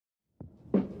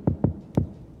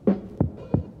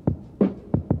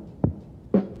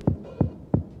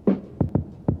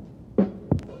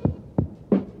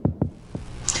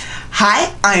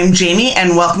Hi, I'm Jamie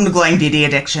and welcome to Glowing Beauty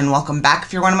Addiction. Welcome back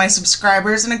if you're one of my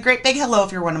subscribers, and a great big hello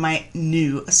if you're one of my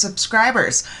new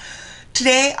subscribers.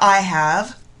 Today I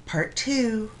have part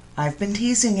 2, I've been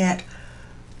teasing it,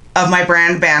 of my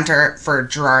brand Banter for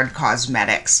Gerard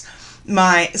Cosmetics.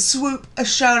 My swoop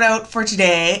shout out for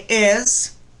today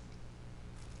is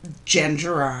Jen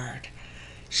Gerard.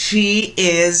 She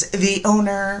is the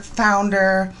owner,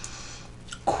 founder,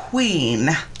 queen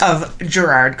of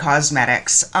Gerard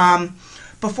Cosmetics.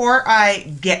 Before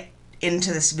I get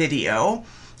into this video,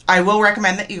 I will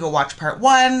recommend that you go watch part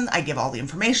 1. I give all the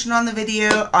information on the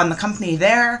video, on the company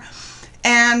there,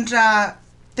 and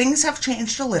things have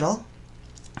changed a little.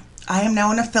 I am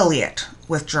now an affiliate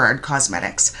with Gerard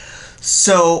Cosmetics.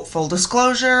 So, full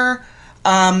disclosure,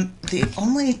 the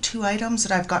only 2 items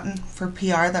that I've gotten for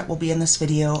PR that will be in this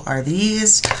video are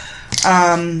these.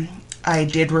 I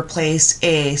did replace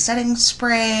a setting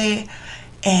spray,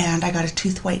 and I got a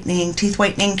teeth whitening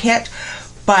kit,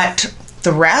 but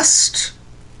the rest,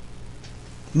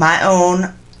 my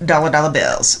own dollar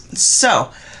bills.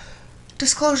 So,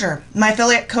 disclosure, my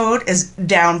affiliate code is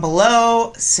down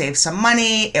below. Save some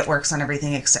money. It works on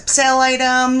everything except sale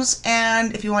items,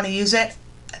 and if you want to use it,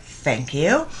 thank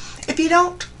you. If you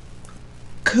don't,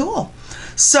 cool.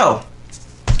 So,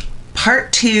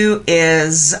 part 2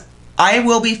 is I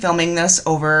will be filming this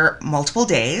over multiple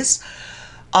days.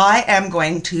 I am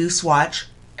going to swatch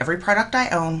every product I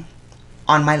own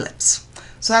on my lips.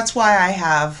 So that's why I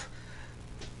have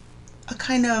a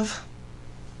kind of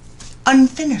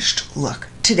unfinished look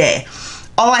today.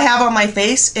 All I have on my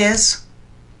face is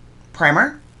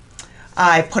primer.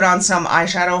 I put on some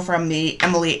eyeshadow from the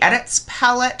Emily Edits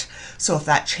palette. So if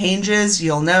that changes,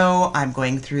 you'll know I'm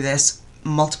going through this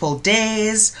multiple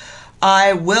days.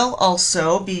 I will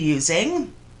also be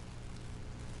using,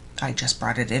 I just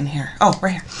brought it in here. Oh,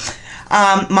 right here.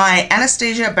 My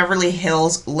Anastasia Beverly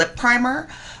Hills lip primer.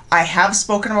 I have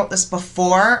spoken about this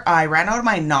before. I ran out of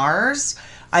my NARS.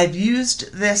 I've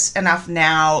used this enough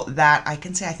now that I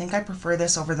can say I think I prefer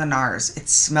this over the NARS. It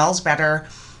smells better.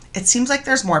 It seems like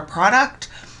there's more product,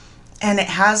 and it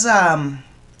has a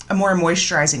more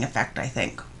moisturizing effect, I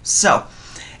think. So,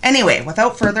 anyway,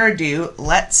 without further ado,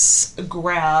 let's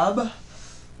grab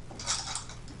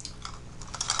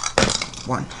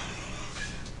 1,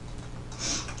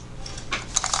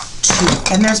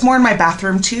 2, and there's more in my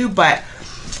bathroom too, but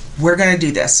we're gonna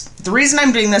do this. The reason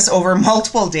I'm doing this over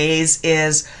multiple days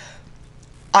is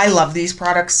I love these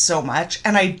products so much,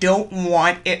 and I don't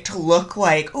want it to look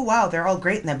like, oh wow, they're all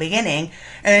great in the beginning,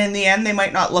 and in the end they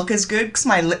might not look as good because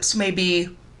my lips may be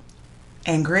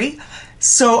angry.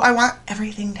 So I want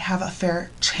everything to have a fair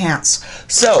chance.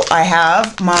 So I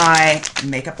have my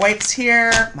makeup wipes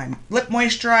here, my lip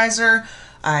moisturizer.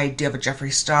 I do have a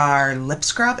Jeffree Star lip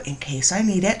scrub in case I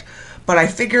need it. But I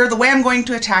figure the way I'm going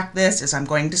to attack this is I'm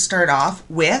going to start off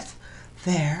with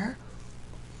their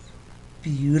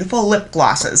beautiful lip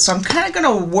glosses. So I'm kind of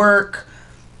going to work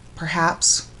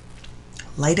perhaps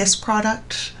lightest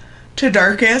product to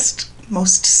darkest,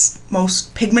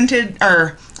 most pigmented,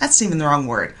 or that's even the wrong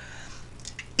word.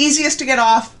 Easiest to get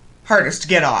off, hardest to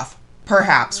get off,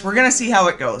 perhaps. We're going to see how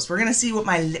it goes. We're going to see what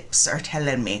my lips are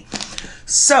telling me.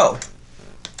 So,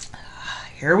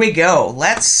 here we go.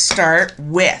 Let's start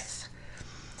with,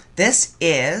 this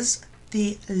is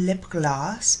the lip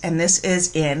gloss, and this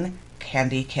is in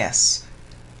Candy Kiss.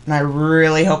 And I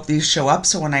really hope these show up,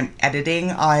 so when I'm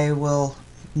editing, I will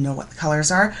know what the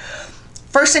colors are.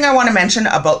 First thing I want to mention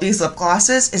about these lip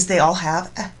glosses is they all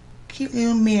have a cute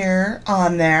little mirror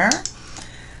on there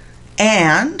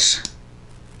and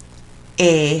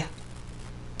a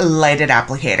lighted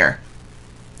applicator.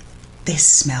 They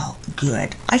smell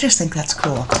good. I just think that's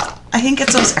cool. I think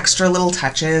it's those extra little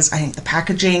touches. I think the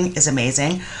packaging is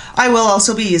amazing. I will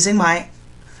also be using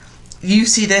you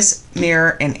see this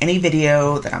mirror in any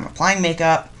video that I'm applying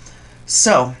makeup.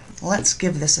 So let's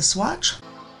give this a swatch.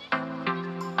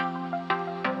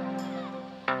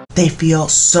 They feel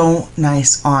so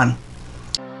nice on.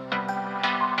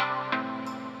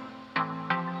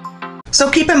 So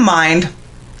keep in mind,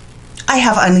 I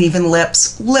have uneven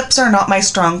lips. Lips are not my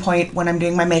strong point when I'm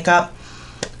doing my makeup,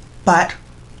 but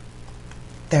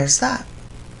there's that.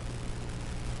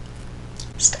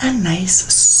 Just a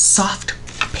nice, soft,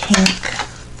 pink,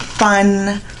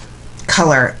 fun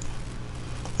color.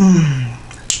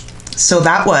 So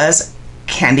that was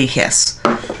Candy Kiss.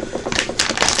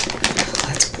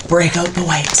 Let's break out the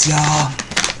wipes, y'all.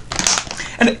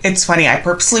 And it's funny, I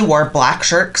purposely wore a black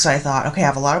shirt because I thought, okay, I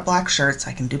have a lot of black shirts.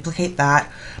 I can duplicate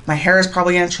that. My hair is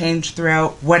probably going to change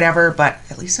throughout, whatever, but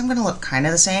at least I'm going to look kind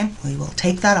of the same. We will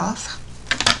take that off.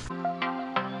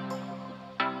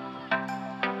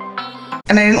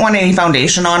 And I didn't want any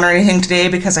foundation on or anything today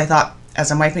because I thought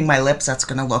as I'm wiping my lips, that's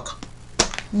gonna look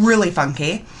really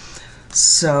funky.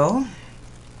 So,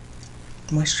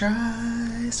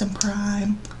 moisturize and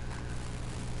prime.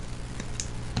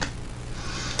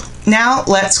 Now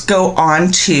let's go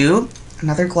on to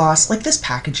another gloss. Like, this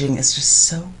packaging is just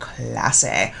so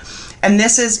classy. And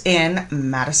this is in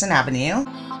Madison Avenue.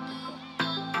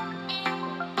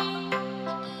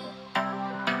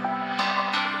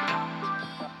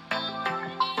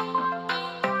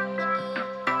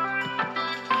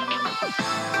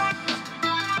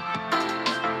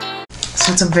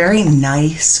 So it's a very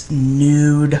nice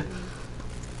nude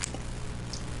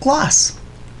gloss.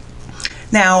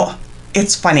 Now,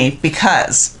 it's funny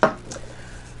because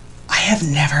I have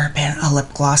never been a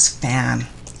lip gloss fan,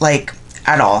 like,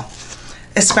 at all.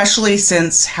 Especially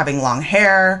since having long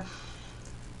hair.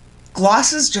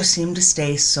 Glosses just seem to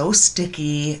stay so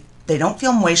sticky. They don't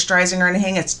feel moisturizing or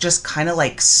anything. It's just kind of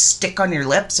like stick on your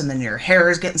lips and then your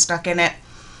hair is getting stuck in it.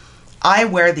 I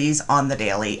wear these on the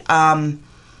daily.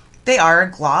 They are a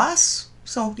gloss,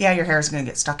 so yeah, your hair is going to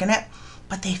get stuck in it,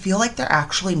 but they feel like they're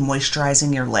actually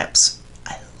moisturizing your lips.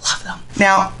 I love them.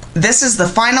 Now, this is the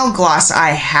final gloss I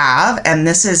have, and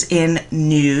this is in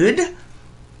Nude.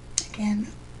 Again,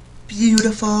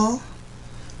 beautiful.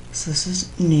 So this is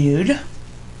Nude.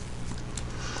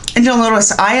 And you'll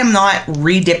notice I am not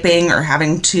re-dipping or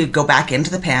having to go back into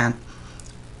the pan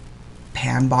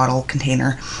bottle,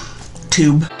 container,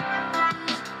 tube.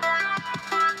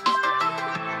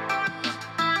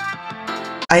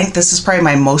 I think this is probably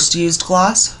my most used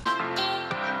gloss.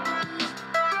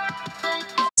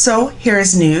 So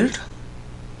here's Nude.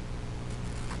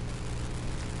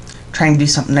 Trying to do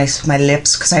something nice with my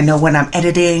lips because I know when I'm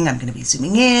editing, I'm going to be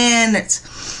zooming in.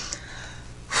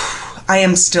 I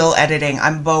am still editing.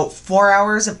 I'm about 4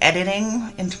 hours of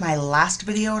editing into my last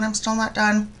video and I'm still not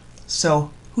done. So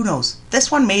who knows?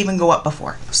 This one may even go up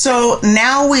before. So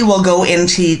now we will go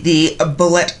into the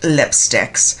Bullet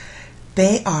lipsticks.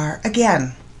 They are,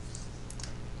 again,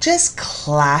 just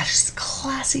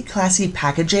classy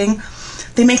packaging.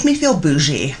 They make me feel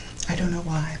bougie. I don't know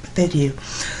why, but they do.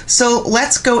 So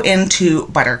let's go into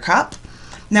Buttercup.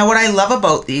 Now what I love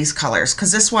about these colors,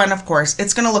 because this one, of course,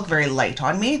 it's gonna look very light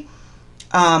on me.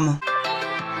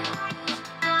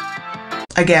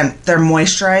 Again, they're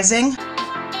moisturizing.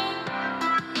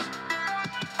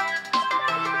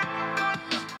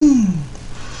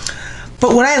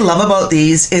 But what I love about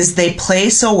these is they play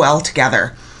so well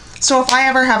together. So if I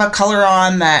ever have a color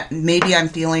on that maybe I'm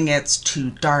feeling it's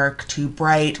too dark, too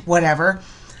bright, whatever,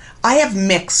 I have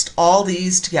mixed all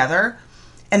these together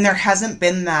and there hasn't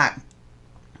been that,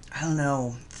 I don't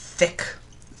know, thick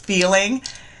feeling.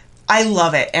 I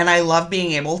love it, and I love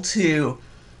being able to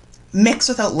mix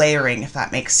without layering, if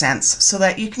that makes sense, so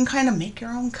that you can kind of make your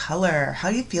own color, how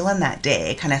you feeling that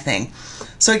day kind of thing.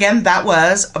 So again, that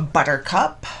was a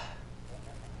Buttercup.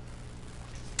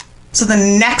 So the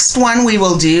next one we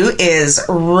will do is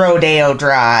Rodeo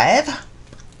Drive.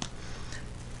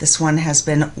 This one has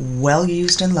been well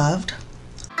used and loved.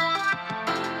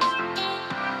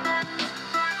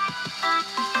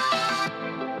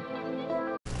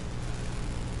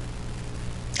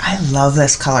 I love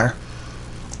this color.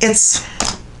 It's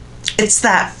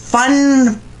that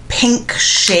fun pink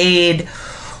shade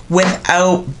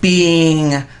without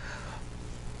being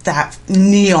that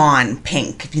neon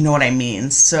pink, if you know what I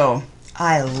mean. So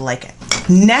I like it.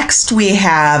 Next we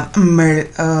have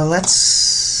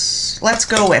let's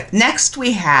go with, next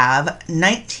we have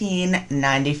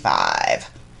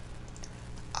 1995.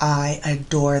 I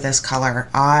adore this color.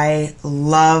 I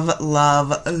love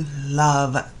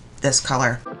this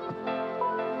color.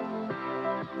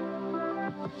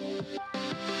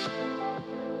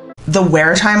 The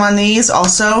wear time on these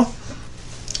also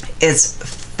is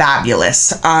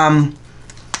fabulous. I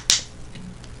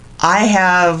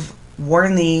have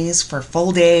worn these for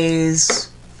full days,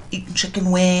 eating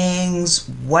chicken wings,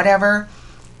 whatever.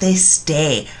 They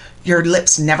stay. Your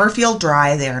lips never feel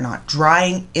dry. They are not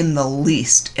drying in the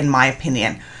least, in my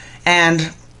opinion.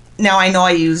 And now I know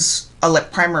I use a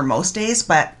lip primer most days,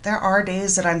 but there are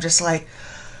days that I'm just like,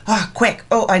 oh, quick,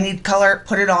 oh, I need color,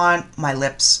 put it on. My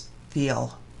lips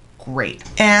feel great.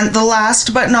 And the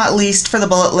last but not least for the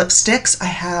Bullet lipsticks, I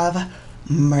have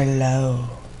Merlot.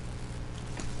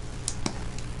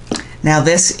 Now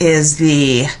this is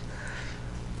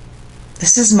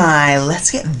my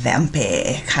let's get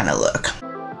vampy kind of look.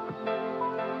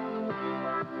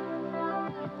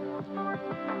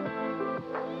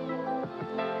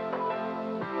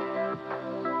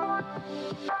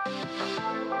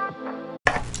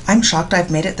 I'm shocked I've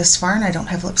made it this far and I don't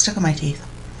have lipstick on my teeth.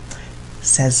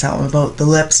 says something about the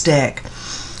lipstick.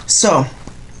 So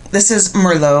this is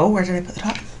Merlot. Where did I put the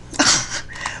top?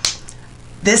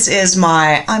 This is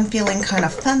my I'm feeling kind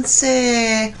of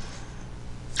fancy,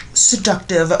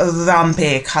 seductive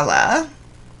vampy color.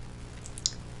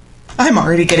 I'm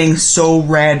already getting so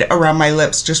red around my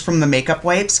lips just from the makeup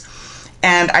wipes.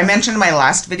 And I mentioned in my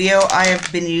last video, I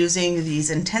have been using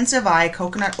these Intensive Eye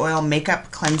Coconut Oil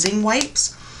Makeup Cleansing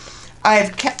Wipes.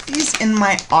 I've kept these in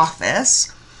my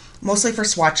office, mostly for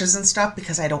swatches and stuff,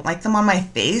 because I don't like them on my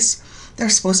face. They're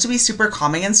supposed to be super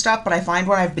calming and stuff, but I find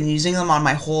when I've been using them on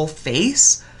my whole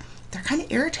face, they're kind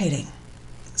of irritating.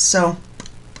 So,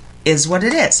 is what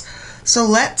it is. So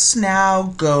let's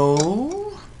now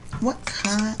go, what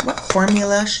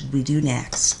formula should we do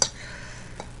next?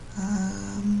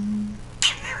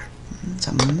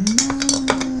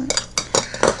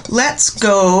 Let's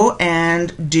go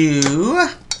and do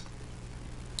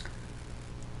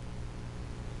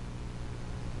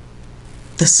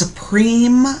the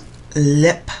Supreme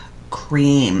Lip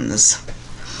Creams.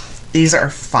 These are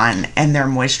fun and they're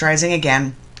moisturizing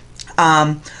again.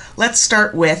 Let's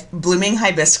start with Blooming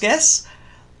Hibiscus,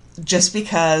 just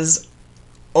because,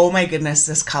 oh my goodness,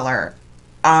 this color.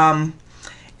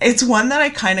 It's one that I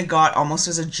kind of got almost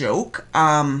as a joke.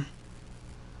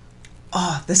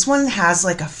 Oh, this one has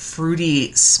like a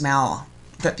fruity smell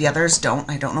that the others don't.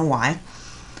 I don't know why.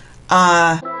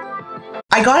 I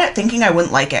got it thinking I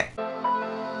wouldn't like it.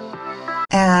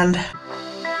 And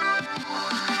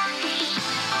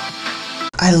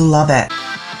I love it.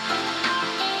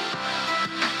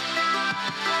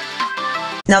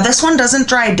 Now this one doesn't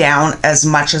dry down as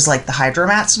much as like the Hydro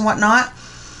Mats and whatnot.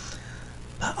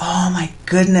 But oh my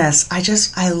goodness,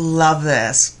 I love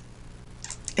this.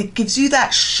 It gives you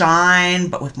that shine,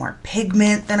 but with more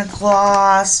pigment than a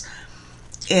gloss.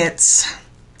 It's,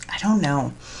 I don't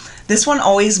know. This one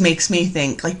always makes me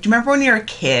think, like, do you remember when you're a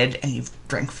kid and you've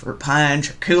drank fruit punch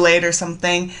or Kool-Aid or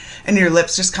something, and your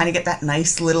lips just kind of get that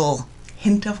nice little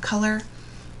hint of color?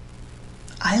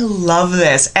 I love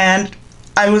this. And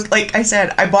I was, like I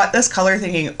said, I bought this color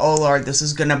thinking, oh Lord, this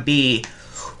is gonna be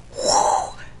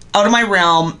out of my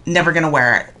realm, never gonna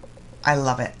wear it. I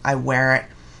love it. I wear it.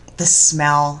 The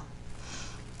smell,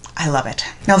 I love it.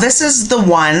 Now this is the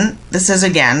one, this is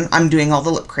again, I'm doing all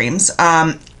the lip creams,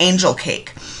 Angel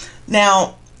Cake.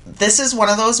 Now this is one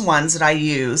of those ones that I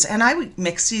use, and I would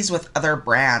mix these with other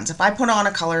brands. If I put on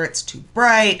a color, it's too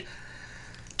bright,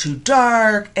 too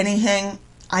dark, anything,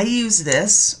 I use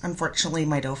this. Unfortunately,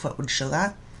 my doe foot would show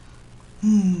that.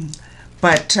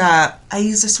 But I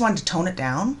use this one to tone it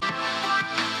down.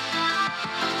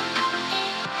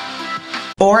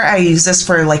 Or I use this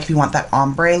for, like, if you want that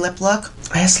ombre lip look.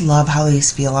 I just love how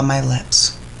these feel on my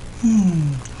lips.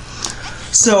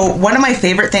 So one of my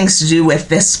favorite things to do with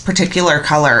this particular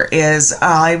color is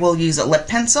I will use a lip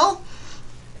pencil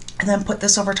and then put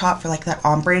this over top for like that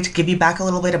ombre to give you back a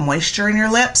little bit of moisture in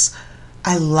your lips.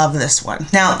 I love this one.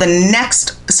 Now the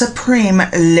next Supreme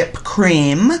Lip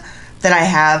Cream that I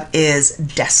have is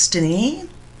Destiny.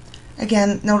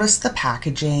 Again, notice the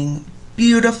packaging.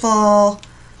 Beautiful.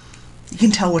 You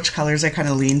can tell which colors I kind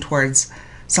of lean towards.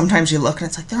 Sometimes you look and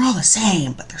it's like they're all the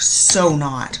same, but they're so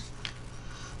not.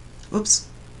 Oops,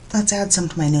 let's add some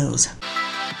to my nose.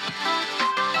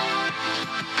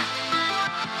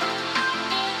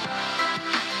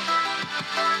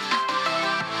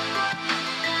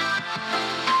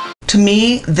 To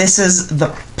me, this is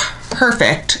the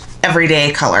perfect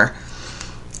everyday color.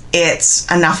 It's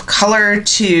enough color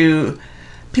to,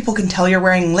 people can tell you're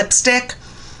wearing lipstick,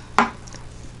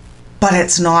 but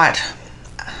it's not,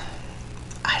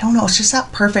 I don't know, it's just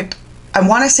that perfect. I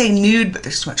want to say nude, but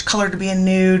there's too much color to be a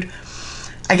nude.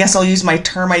 I guess I'll use my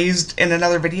term I used in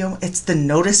another video. It's the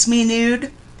Notice Me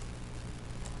nude.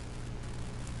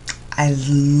 I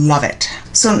love it.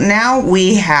 So now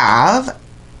we have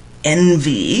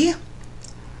Envy,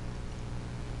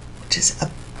 which is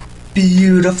a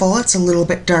beautiful, it's a little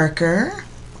bit darker.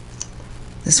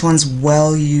 This one's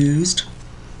well used.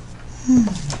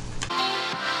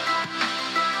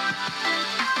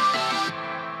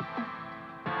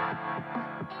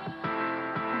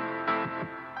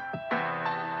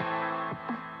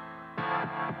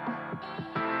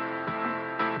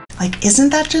 Like, isn't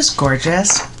that just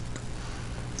gorgeous?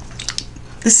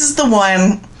 This is the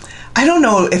one, I don't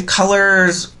know if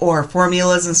colors or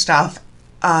formulas and stuff,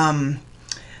 I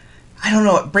don't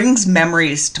know, it brings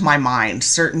memories to my mind,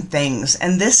 certain things.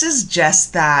 And this is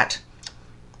just that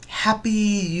happy,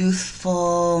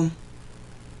 youthful,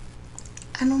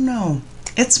 I don't know.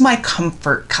 It's my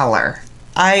comfort color.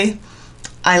 I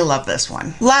love this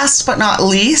one. Last but not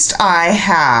least, I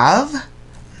have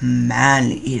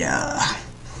Man Eater.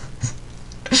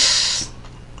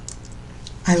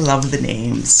 I love the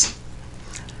names.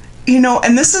 You know,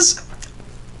 and this is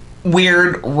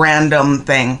weird, random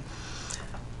thing.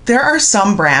 There are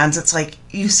some brands, it's like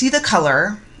you see the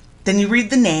color, then you read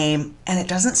the name, and it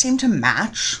doesn't seem to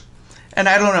match. And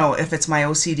I don't know if it's my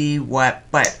OCD, what,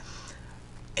 but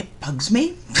it bugs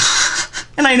me.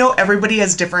 And I know everybody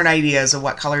has different ideas of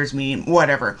what colors mean,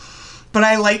 whatever. But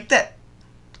I like that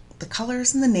the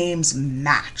colors and the names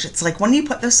match. It's like when you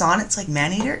put this on, it's like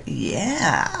Maneater,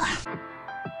 yeah.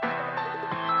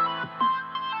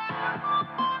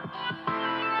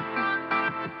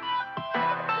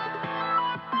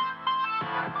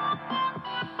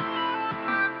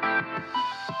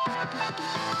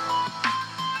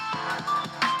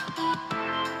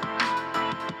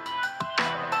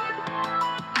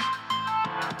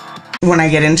 When I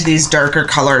get into these darker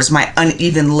colors, my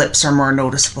uneven lips are more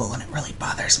noticeable and it really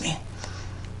bothers me.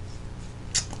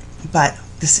 But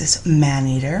this is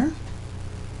Maneater.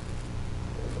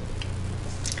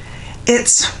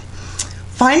 It's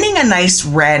finding a nice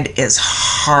red is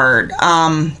hard.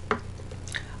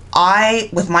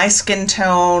 With my skin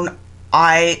tone,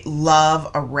 I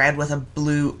love a red with a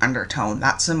blue undertone.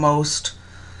 That's the most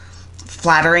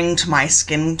flattering to my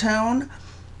skin tone.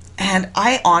 And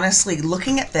I honestly,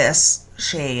 looking at this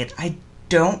shade, I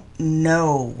don't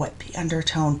know what the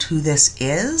undertone to this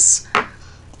is.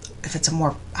 If it's a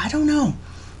more, I don't know,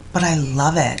 but I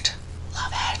love it.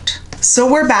 Love it.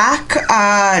 So we're back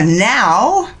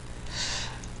now.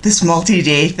 This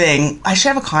multi-day thing, I should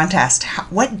have a contest.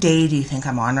 What day do you think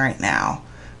I'm on right now?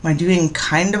 Am I doing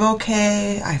kind of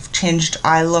okay? I've changed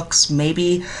eye looks,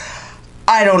 maybe.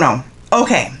 I don't know.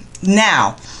 Okay,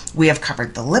 now we have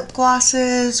covered the lip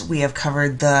glosses, we have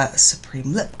covered the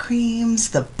Supreme lip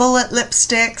creams, the bullet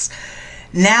lipsticks.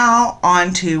 Now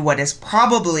on to what is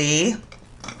probably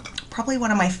one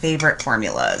of my favorite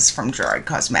formulas from Gerard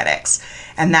Cosmetics,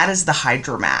 and that is the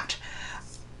Hydro Matte.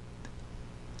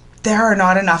 There are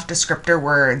not enough descriptor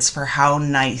words for how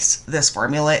nice this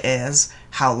formula is,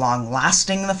 how long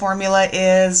lasting the formula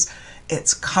is.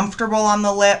 It's comfortable on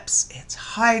the lips, it's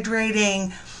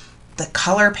hydrating, the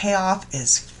color payoff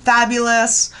is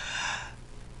fabulous.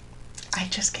 I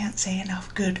just can't say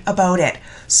enough good about it.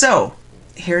 So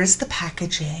here's the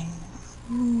packaging.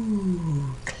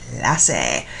 Ooh,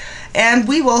 classy. And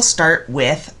we will start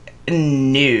with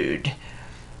Nude.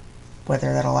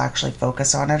 Whether that'll actually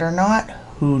focus on it or not,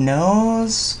 who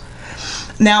knows?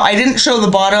 Now, I didn't show the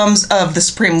bottoms of the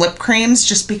Supreme lip creams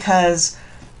just because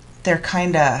they're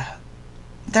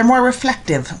more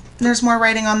reflective. There's more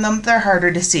writing on them. They're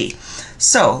harder to see.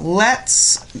 So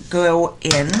let's go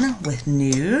in with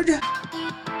Nude.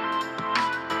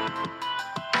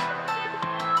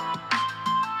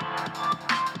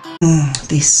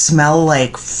 These smell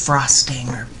like frosting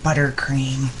or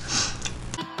buttercream.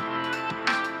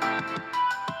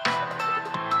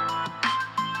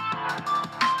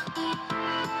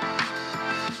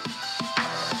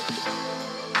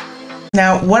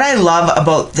 Now, what I love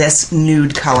about this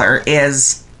nude color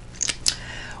is,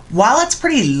 while it's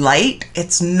pretty light,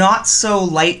 it's not so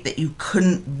light that you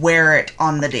couldn't wear it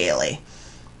on the daily.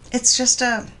 It's just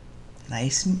a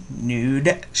nice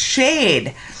nude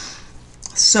shade.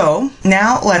 So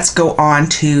now let's go on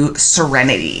to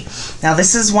Serenity. Now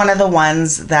this is one of the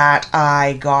ones that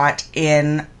I got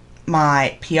in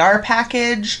my PR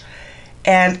package.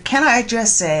 And can I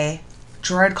just say,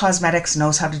 Gerard Cosmetics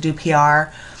knows how to do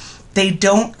PR. They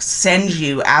don't send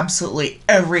you absolutely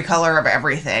every color of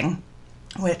everything,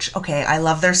 which, okay, I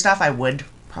love their stuff. I would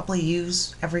probably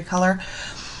use every color.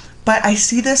 But I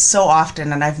see this so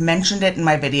often, and I've mentioned it in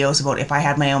my videos about if I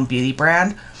had my own beauty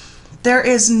brand. There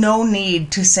is no need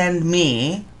to send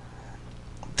me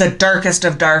the darkest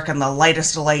of dark and the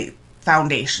lightest of light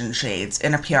foundation shades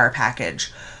in a PR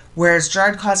package. Whereas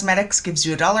Gerard Cosmetics gives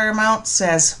you a dollar amount,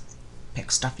 says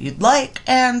pick stuff you'd like,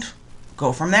 and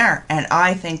go from there. And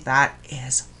I think that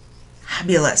is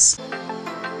fabulous.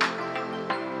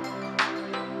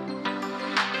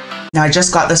 Now I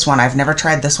just got this one. I've never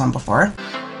tried this one before.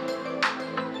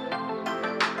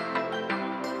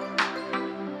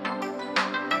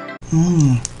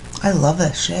 I love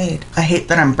this shade. I hate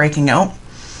that I'm breaking out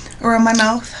around my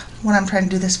mouth when I'm trying to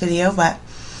do this video, but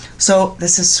so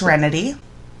this is Serenity.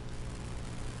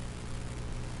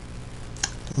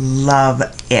 Love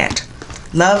it.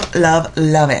 Love, love,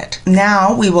 love it.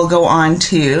 Now we will go on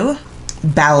to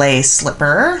Ballet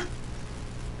Slipper.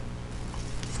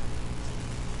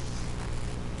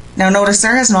 Now notice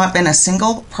there has not been a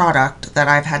single product that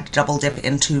I've had to double dip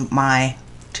into my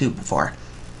tube before.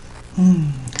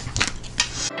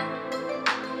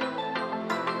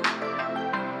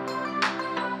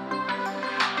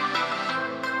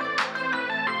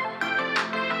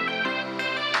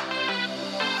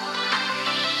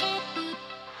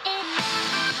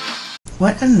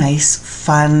 What a nice,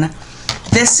 fun,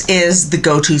 this is the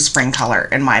go-to spring color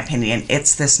in my opinion.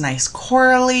 It's this nice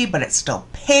corally, but it's still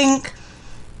pink.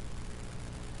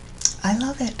 I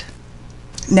love it.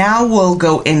 Now we'll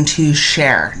go into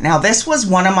Share. Now this was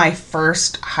one of my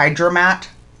first Hydro Matte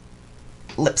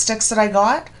lipsticks that I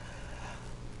got.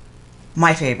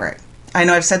 My favorite. I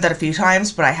know I've said that a few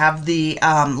times, but I have the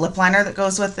lip liner that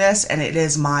goes with this, and it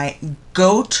is my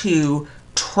go-to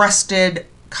trusted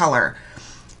color.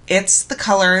 It's the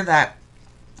color that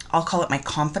I'll call it my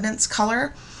confidence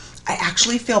color. I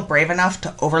actually feel brave enough to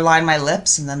overline my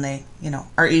lips, and then they, you know,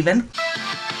 are even.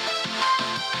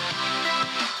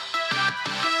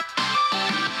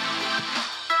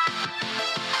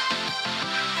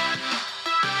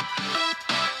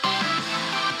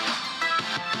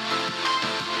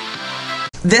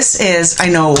 This is, I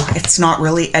know it's not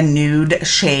really a nude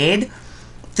shade.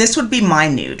 This would be my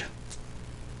nude.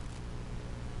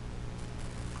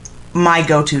 My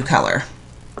go-to color.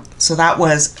 So that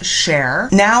was Share.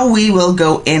 Now we will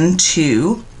go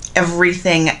into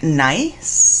Everything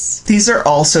Nice. These are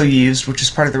also used, which is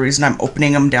part of the reason I'm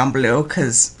opening them down below,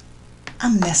 because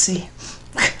I'm messy.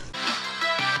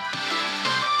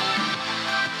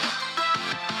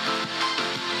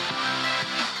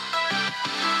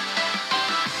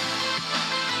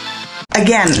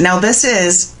 Again, now this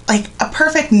is like a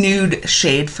perfect nude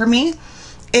shade for me.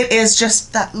 It is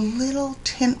just that little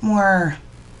tint more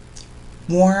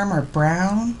warm or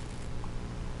brown.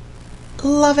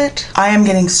 Love it. I am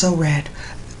getting so red.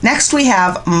 Next we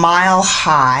have Mile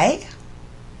High.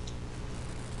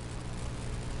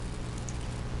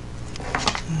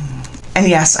 And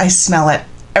yes, I smell it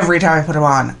every time I put them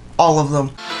on. All of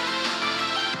them.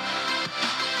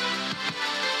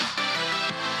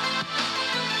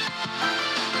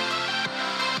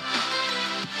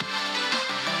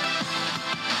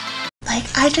 Like,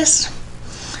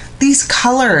 these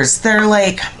colors, they're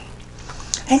like,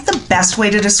 I think the best way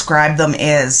to describe them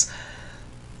is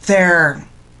they're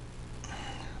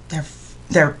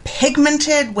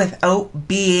pigmented without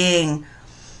being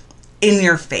in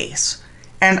your face.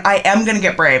 And I am going to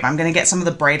get brave. I'm going to get some of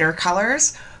the brighter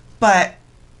colors, but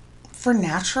for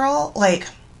natural, like,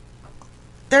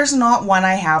 there's not one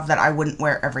I have that I wouldn't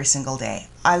wear every single day.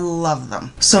 I love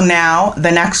them. So now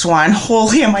the next one,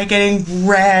 holy am I getting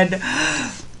red,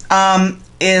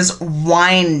 is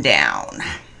Wind Down.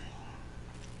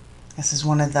 This is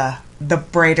one of the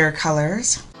brighter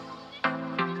colors.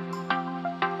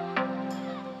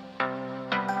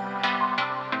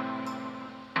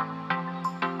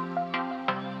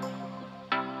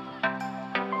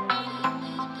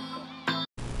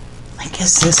 Like,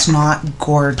 is this not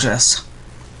gorgeous?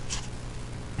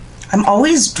 I'm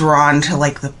always drawn to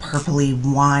like the purpley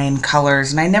wine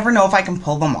colors, and I never know if I can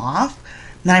pull them off.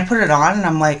 And then I put it on and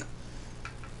I'm like,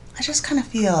 I just kind of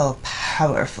feel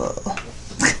powerful.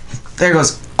 There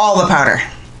goes all the powder.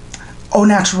 Au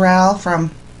Naturel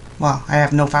from, well, I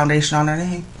have no foundation on or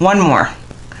anything. One more,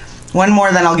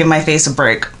 then I'll give my face a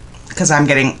break because I'm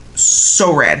getting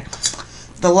so red.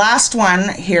 The last one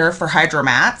here for Hydro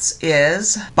Mattes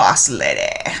is Boss Lady.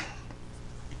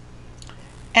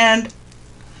 And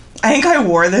I think I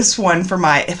wore this one for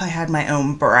my, if I had my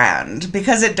own brand,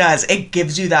 because it does. It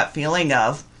gives you that feeling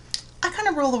of, I kind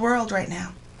of rule the world right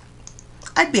now.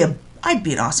 I'd be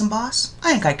an awesome boss.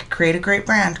 I think I could create a great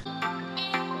brand.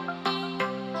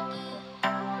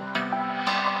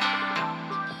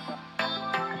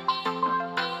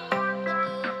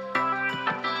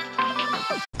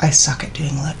 I suck at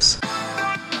doing lips.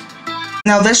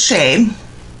 Now this shade,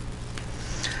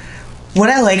 what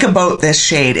I like about this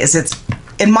shade is it's,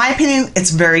 in my opinion,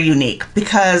 it's very unique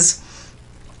because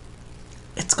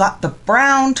it's got the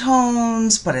brown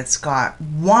tones, but it's got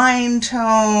wine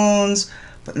tones,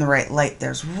 but in the right light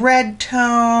there's red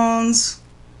tones.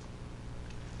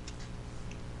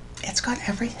 It's got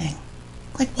everything.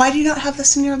 Like, why do you not have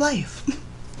this in your life?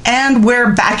 And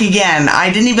we're back again.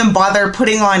 I didn't even bother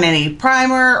putting on any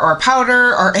primer or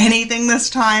powder or anything this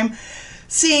time,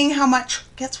 seeing how much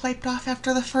gets wiped off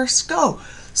after the first go.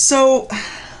 So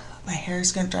my hair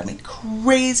is gonna drive me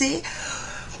crazy.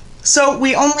 So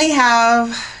we only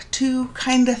have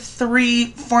three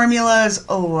formulas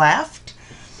left.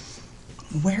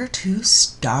 Where to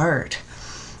start?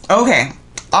 Okay,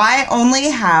 I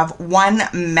only have one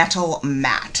metal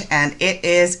matte, and it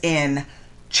is in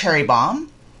Cherry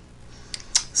Bomb.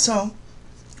 So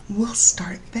we'll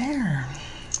start there.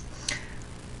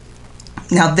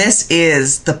 Now this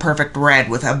is the perfect red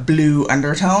with a blue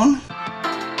undertone.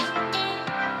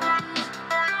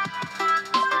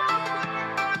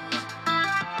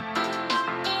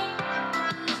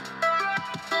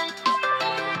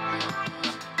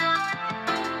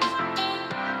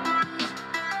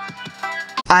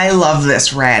 I love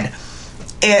this red.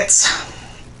 It's,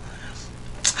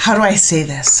 how do I say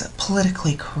this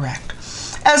politically correct?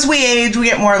 As we age, we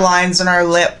get more lines in our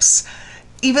lips.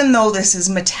 Even though this is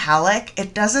metallic,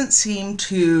 it doesn't seem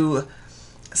to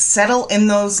settle in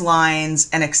those lines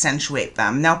and accentuate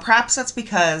them. Now, perhaps that's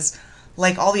because,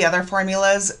 like all the other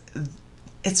formulas,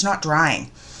 it's not drying.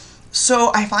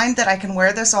 So I find that I can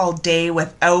wear this all day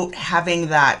without having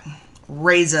that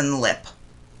raisin lip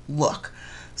look.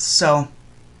 So,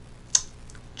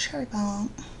 cherry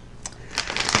bomb.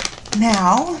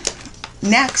 Now,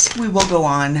 next we will go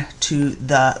on to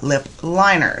the lip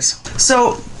liners.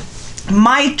 So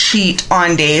my cheat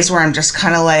on days where I'm just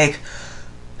kind of like,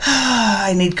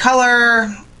 I need color.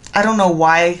 I don't know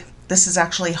why this is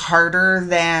actually harder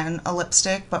than a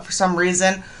lipstick, but for some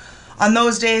reason, on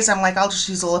those days, I'm like, I'll just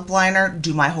use a lip liner,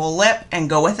 do my whole lip, and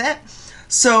go with it.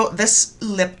 So this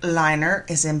lip liner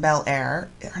is in Bel Air.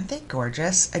 Aren't they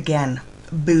gorgeous? Again,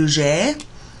 bougie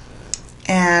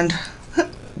and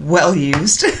well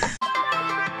used.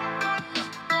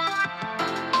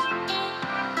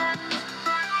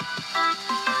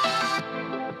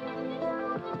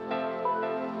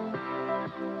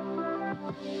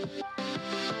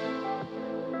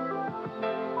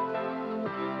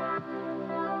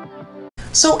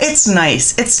 So it's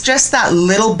nice. It's just that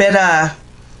little bit of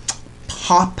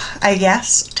pop, I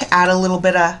guess, to add a little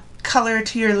bit of color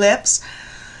to your lips.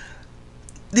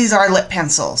 These are lip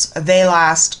pencils. They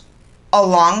last a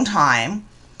long time.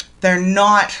 They're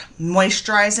not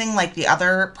moisturizing like the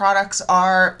other products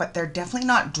are, but they're definitely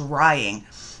not drying.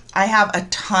 I have a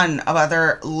ton of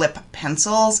other lip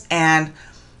pencils, and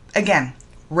again,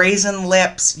 raisin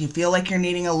lips, you feel like you're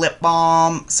needing a lip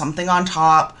balm, something on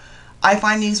top. I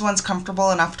find these ones comfortable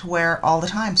enough to wear all the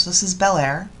time. So this is Bel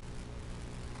Air.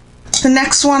 The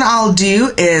next one I'll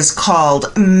do is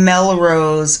called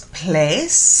Melrose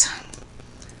Place.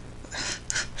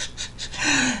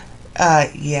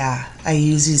 Yeah, I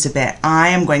use these a bit. I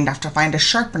am going to have to find a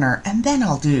sharpener and then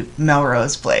I'll do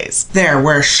Melrose Place. There,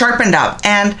 we're sharpened up.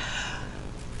 And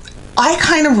I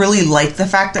kind of really like the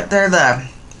fact that they're the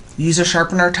user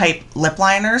sharpener type lip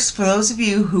liners. For those of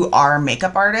you who are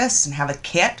makeup artists and have a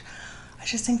kit, I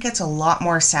just think it's a lot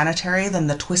more sanitary than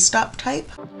the twist up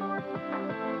type.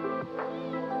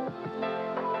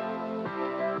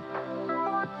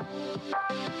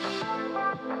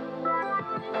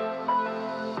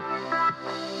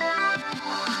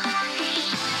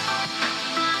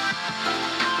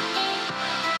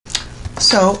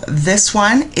 So this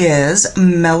one is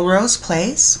Melrose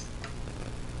Place.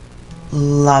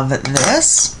 Love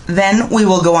this. Then we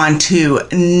will go on to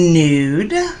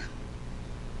Nude.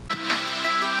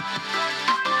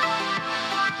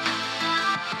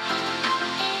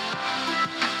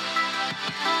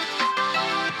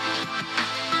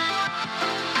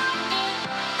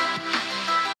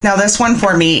 Now this one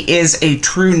for me is a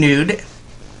true nude.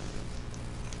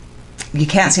 You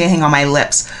can't see anything on my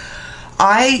lips.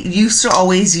 I used to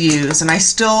always use, and I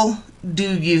still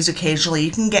do use occasionally,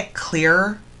 you can get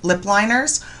clear lip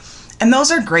liners. And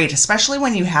those are great, especially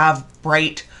when you have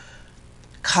bright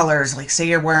colors. Like say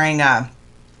you're wearing a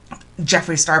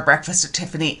Jeffree Star Breakfast at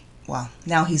Tiffany. Well,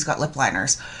 now he's got lip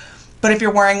liners. But if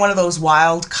you're wearing one of those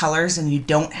wild colors and you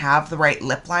don't have the right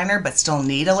lip liner but still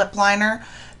need a lip liner,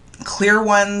 clear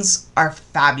ones are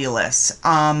fabulous.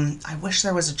 I wish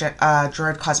there was a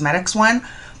Gerard Cosmetics one,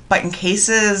 but in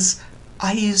cases,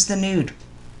 I use the nude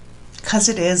because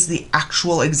it is the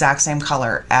actual exact same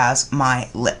color as my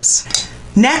lips.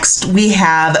 Next, we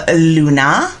have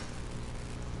Luna.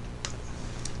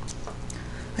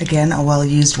 Again, a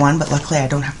well-used one, but luckily I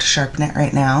don't have to sharpen it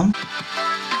right now.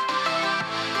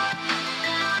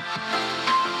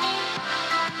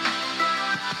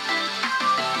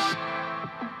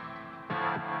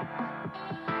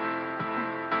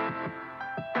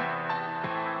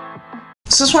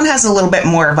 So this one has a little bit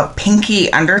more of a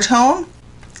pinky undertone.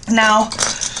 Now,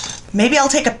 maybe I'll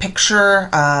take a picture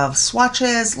of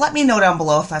swatches. Let me know down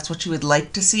below if that's what you would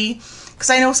like to see.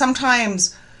 Because I know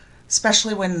sometimes,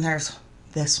 especially when there's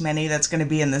this many that's going to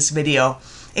be in this video,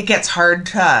 it gets hard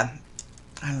to,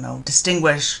 I don't know,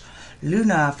 distinguish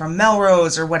Luna from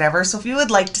Melrose or whatever. So if you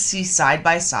would like to see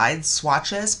side-by-side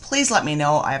swatches, please let me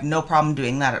know. I have no problem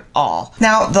doing that at all.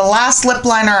 Now, the last lip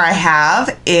liner I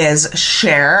have is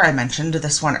Cher. I mentioned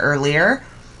this one earlier.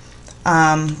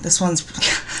 This one's...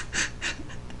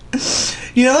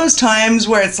 You know those times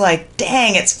where it's like,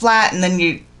 dang, it's flat, and then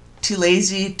you're too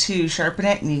lazy to sharpen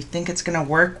it and you think it's going to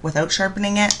work without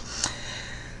sharpening it?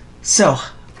 So,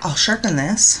 I'll sharpen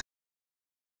this.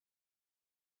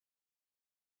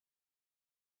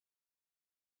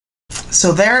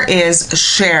 So there is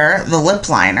Cher, the lip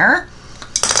liner.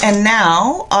 And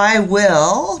now I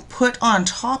will put on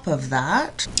top of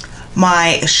that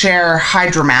my Share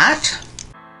Hydromat.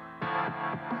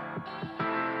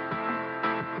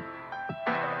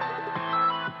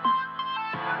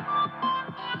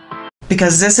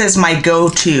 Because this is my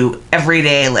go-to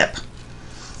everyday lip.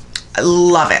 I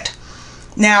love it.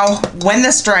 Now, when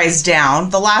this dries down,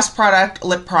 the last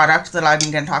lip product that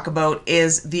I'm going to talk about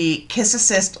is the Kiss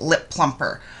Assist Lip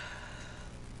Plumper.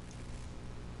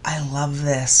 I love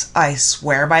this. I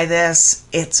swear by this.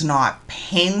 It's not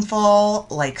painful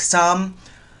like some.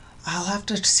 I'll have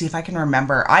to see if I can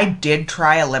remember. I did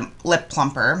try a lip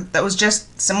plumper that was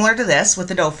just similar to this with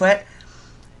the doe foot.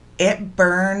 It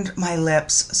burned my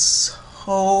lips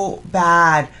so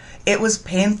bad. It was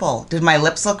painful. Did my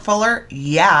lips look fuller?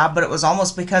 Yeah, but it was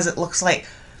almost because it looks like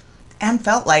and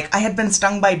felt like I had been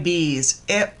stung by bees.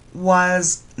 It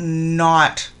was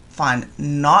not fun,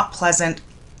 not pleasant,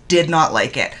 did not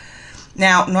like it.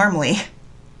 Now, normally,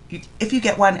 if you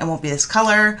get one, it won't be this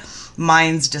color.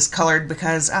 Mine's discolored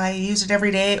because I use it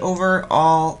every day over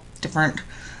all different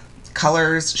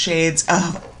colors, shades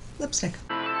of lipstick.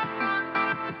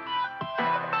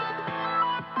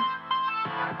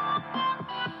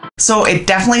 So it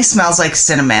definitely smells like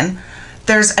cinnamon.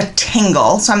 There's a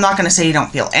tingle, so I'm not going to say you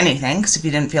don't feel anything, because if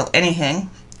you didn't feel anything,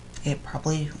 it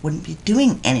probably wouldn't be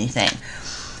doing anything.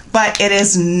 But it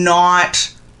is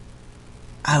not,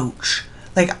 ouch.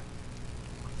 Like,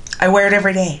 I wear it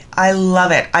every day. I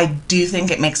love it. I do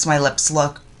think it makes my lips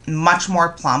look much more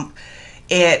plump.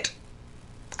 It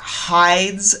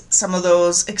hides some of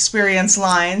those experience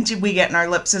lines we get in our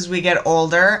lips as we get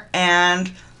older,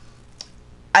 and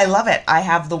I love it. I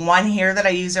have the one here that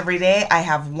I use every day. I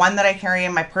have one that I carry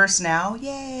in my purse now.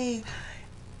 Yay!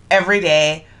 Every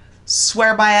day.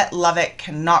 Swear by it. Love it.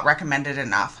 Cannot recommend it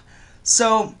enough.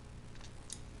 So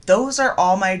those are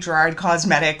all my Gerard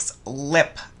Cosmetics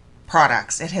lip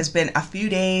products. It has been a few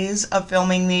days of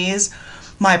filming these.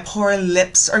 My poor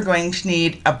lips are going to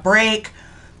need a break,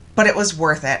 but it was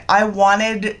worth it. I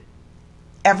wanted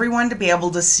everyone to be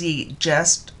able to see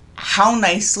just how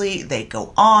nicely they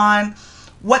go on,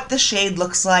 what the shade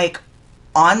looks like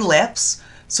on lips.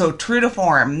 So true to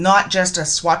form, not just a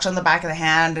swatch on the back of the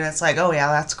hand and it's like, oh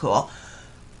yeah, that's cool.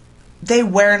 They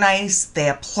wear nice, they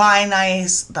apply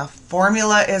nice, the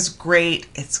formula is great,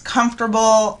 it's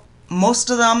comfortable. Most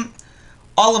of them,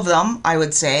 all of them, I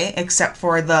would say, except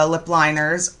for the lip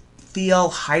liners,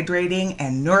 feel hydrating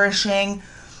and nourishing.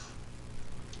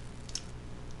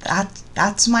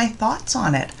 That's my thoughts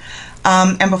on it.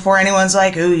 And before anyone's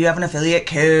like, ooh, you have an affiliate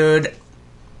code,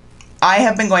 I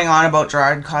have been going on about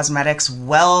Gerard Cosmetics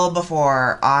well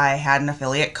before I had an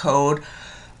affiliate code.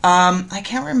 I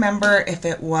can't remember if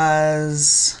it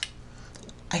was,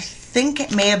 I think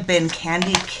it may have been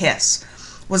Candy Kiss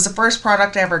was the first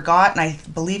product I ever got, and I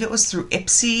believe it was through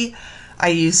Ipsy. I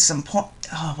used some,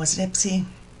 was it Ipsy?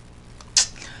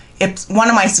 It's one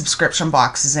of my subscription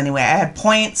boxes anyway. I had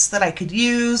points that I could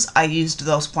use. I used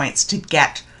those points to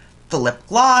get the lip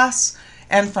gloss.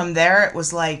 And from there, it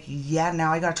was like, yeah,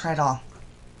 now I gotta try it all.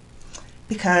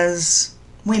 Because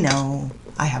we know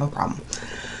I have a problem.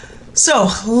 So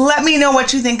let me know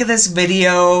what you think of this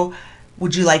video.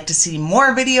 Would you like to see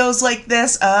more videos like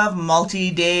this of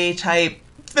multi-day type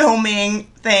filming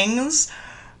things?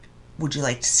 Would you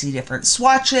like to see different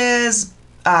swatches?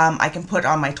 I can put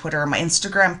on my Twitter or my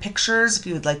Instagram pictures if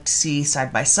you would like to see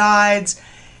side-by-sides.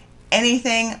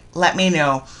 Anything, let me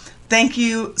know. Thank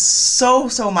you so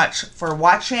much for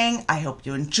watching. I hope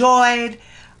you enjoyed.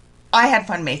 I had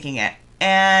fun making it.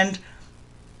 And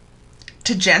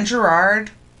to Jen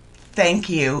Gerard, thank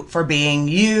you for being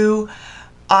you.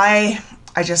 I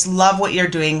just love what you're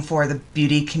doing for the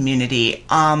beauty community.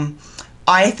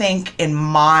 I think in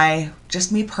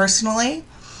just me personally,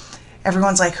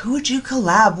 everyone's like, who would you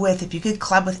collab with if you could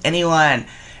collab with anyone?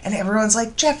 And everyone's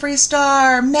like, Jeffree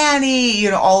Star, Manny,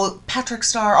 you know, Patrick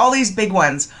Star, all these big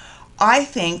ones. I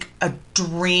think a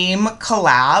dream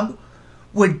collab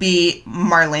would be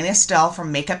Marlene Estelle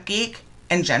from Makeup Geek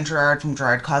and Jen Gerard from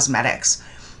Gerard Cosmetics.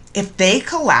 If they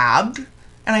collabed,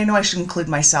 and I know I should include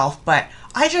myself, but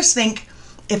I just think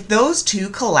if those two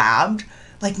collabed,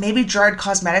 like maybe Gerard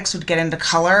Cosmetics would get into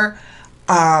color.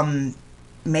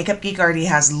 Makeup Geek already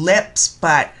has lips,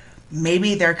 but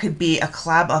maybe there could be a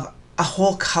collab of a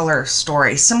whole color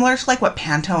story, similar to like what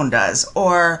Pantone does,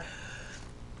 or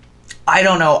I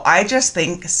don't know. I just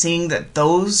think seeing that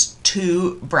those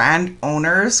two brand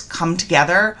owners come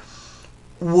together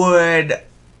would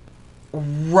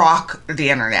rock the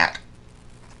internet.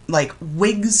 Like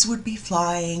wigs would be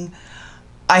flying.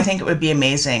 I think it would be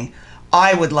amazing.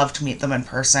 I would love to meet them in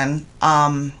person.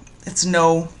 It's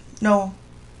no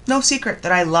no secret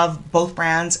that I love both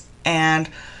brands, and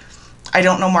I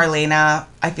don't know Marlena.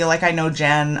 I feel like I know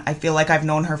Jen. I feel like I've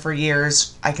known her for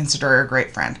years. I consider her a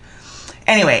great friend.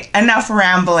 Anyway, enough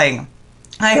rambling.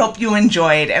 I hope you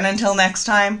enjoyed, and until next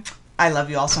time, I love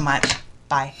you all so much.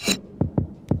 Bye.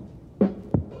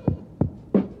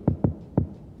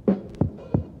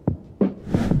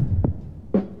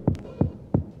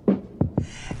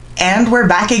 And we're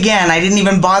back again. I didn't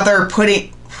even bother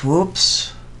putting... Whoops.